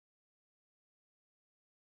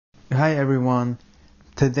Hi everyone,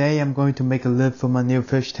 today I'm going to make a lid for my new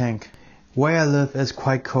fish tank. Where I live is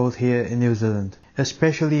quite cold here in New Zealand,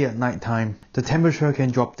 especially at night time. The temperature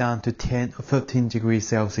can drop down to 10 or 15 degrees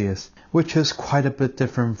Celsius, which is quite a bit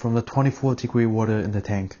different from the 24-degree water in the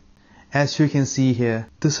tank. As you can see here,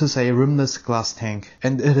 this is a rimless glass tank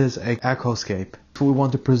and it is a Aquascape. So we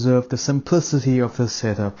want to preserve the simplicity of this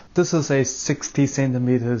setup. This is a 60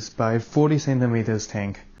 centimeters by 40 centimeters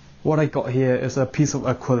tank. What I got here is a piece of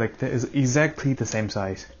acrylic that is exactly the same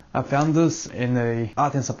size. I found this in a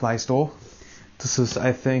art and supply store. This is,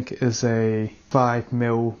 I think, is a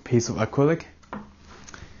 5mm piece of acrylic.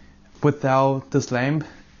 Without this lamp,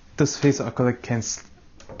 this piece of acrylic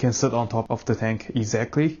can sit on top of the tank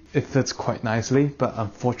exactly. It fits quite nicely, but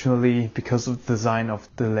unfortunately, because of the design of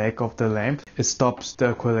the leg of the lamp, it stops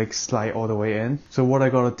the acrylic slide all the way in. So what I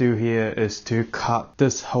gotta do here is to cut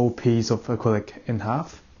this whole piece of acrylic in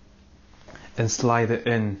half and slide it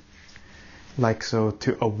in like so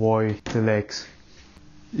to avoid the legs.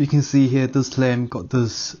 You can see here this lamp got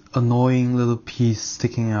this annoying little piece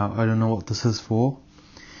sticking out. I don't know what this is for.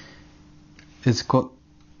 It's got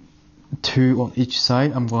two on each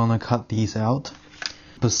side. I'm gonna cut these out.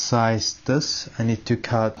 Besides this, I need to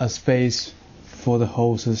cut a space for the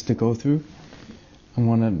hoses to go through. I'm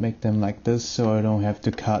gonna make them like this so I don't have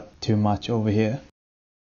to cut too much over here.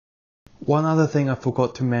 One other thing I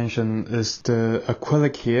forgot to mention is the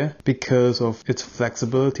acrylic here, because of its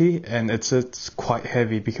flexibility, and it's quite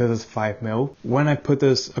heavy because it's 5mm. When I put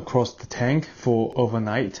this across the tank for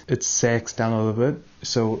overnight, it sags down a little bit,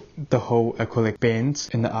 so the whole acrylic bends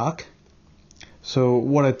in the arc. So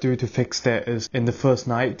what I do to fix that is, in the first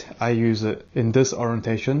night I use it in this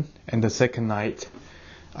orientation, and the second night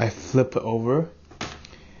I flip it over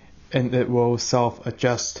and it will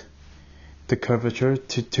self-adjust the curvature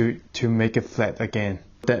to make it flat again.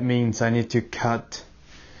 That means I need to cut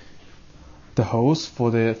the holes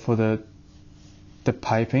for the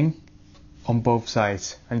piping on both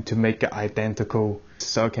sides. I need to make it identical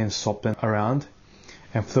so I can swap them around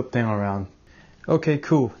and flip them around. Okay,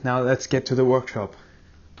 cool. Now let's get to the workshop.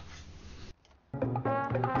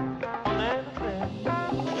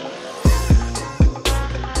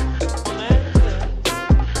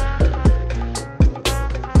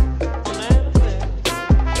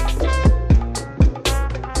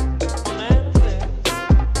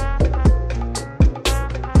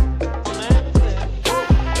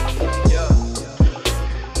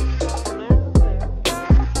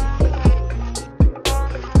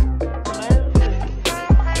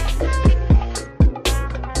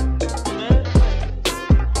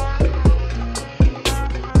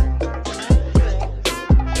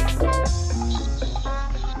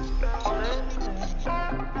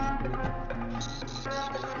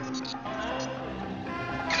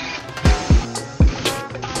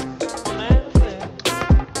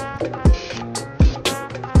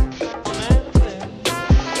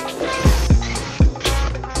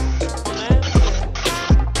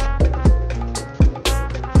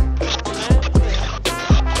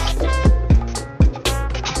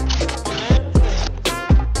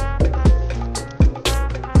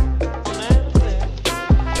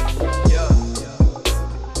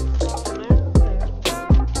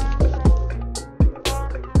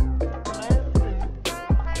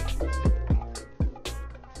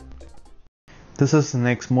 This is the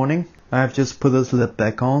next morning. I have just put this lid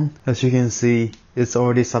back on. As you can see, it's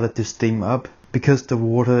already started to steam up. Because the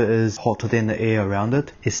water is hotter than the air around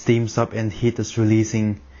it, it steams up and heat is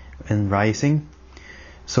releasing and rising.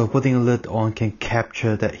 So putting a lid on can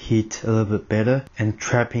capture that heat a little bit better and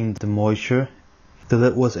trapping the moisture. The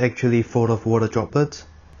lid was actually full of water droplets,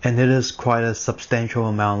 and it is quite a substantial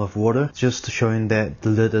amount of water, just showing that the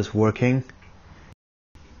lid is working.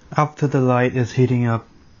 After the light is heating up,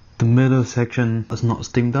 the middle section is not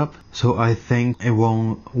steamed up, so I think it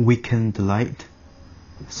won't weaken the light.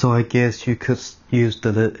 So I guess you could use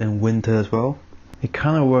the lid in winter as well. It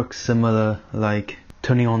kind of works similar like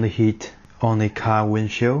turning on the heat on a car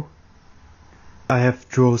windshield. I have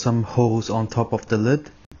drilled some holes on top of the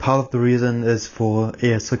lid. Part of the reason is for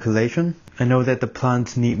air circulation. I know that the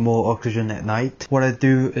plants need more oxygen at night. What I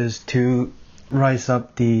do is to rise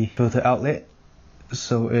up the filter outlet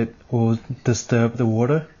so it will disturb the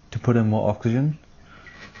water to put in more oxygen.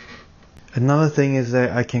 Another thing is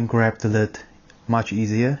that I can grab the lid much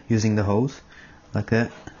easier using the hose, like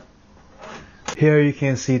that. Here you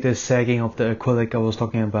can see the sagging of the acrylic I was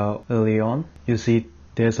talking about early on. You see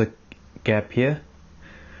there's a gap here,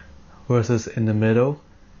 versus in the middle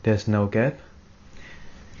there's no gap.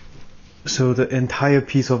 So the entire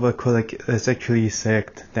piece of acrylic is actually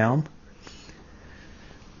sagged down.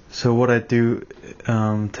 So what I do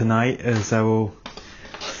tonight is I will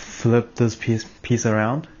flip this piece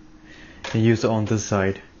around and use it on this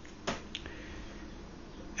side,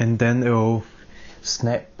 and then it will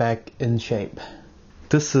snap back in shape.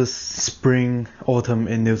 This is spring autumn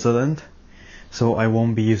in New Zealand, so I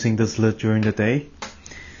won't be using this lid during the day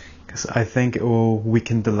because I think it will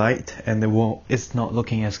weaken the light and it's not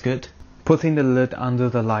looking as good. Putting the lid under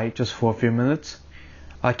the light just for a few minutes,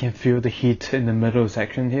 I can feel the heat in the middle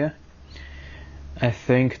section here. I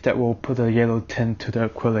think that will put a yellow tint to the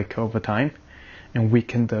acrylic over time and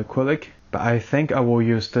weaken the acrylic, but I think I will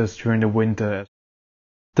use this during the winter.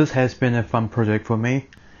 This has been a fun project for me.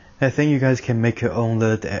 I think you guys can make your own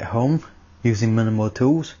lid at home using minimal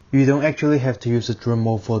tools. You don't actually have to use a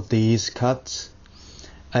Dremel for these cuts.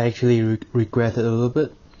 I actually regret it a little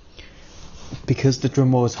bit because the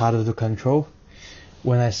Dremel is harder to control.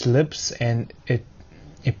 When I slips and it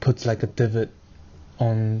puts like a divot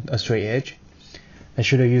on a straight edge. I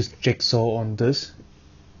should have used jigsaw on this.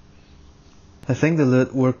 I think the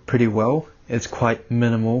lid worked pretty well. It's quite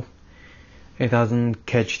minimal. It doesn't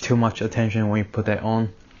catch too much attention when you put that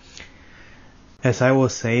on. As I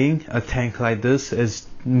was saying, a tank like this is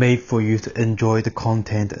made for you to enjoy the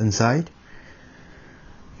content inside.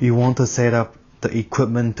 You want to set up the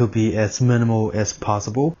equipment to be as minimal as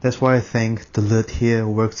possible. That's why I think the lid here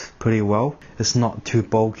works pretty well. It's not too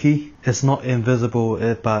bulky. It's not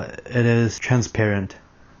invisible, but it is transparent.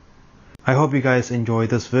 I hope you guys enjoyed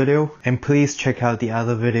this video, and please check out the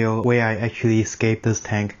other video where I actually scaped this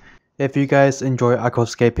tank. If you guys enjoy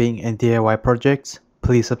aquascaping and DIY projects,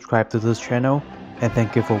 please subscribe to this channel, and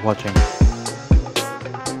thank you for watching.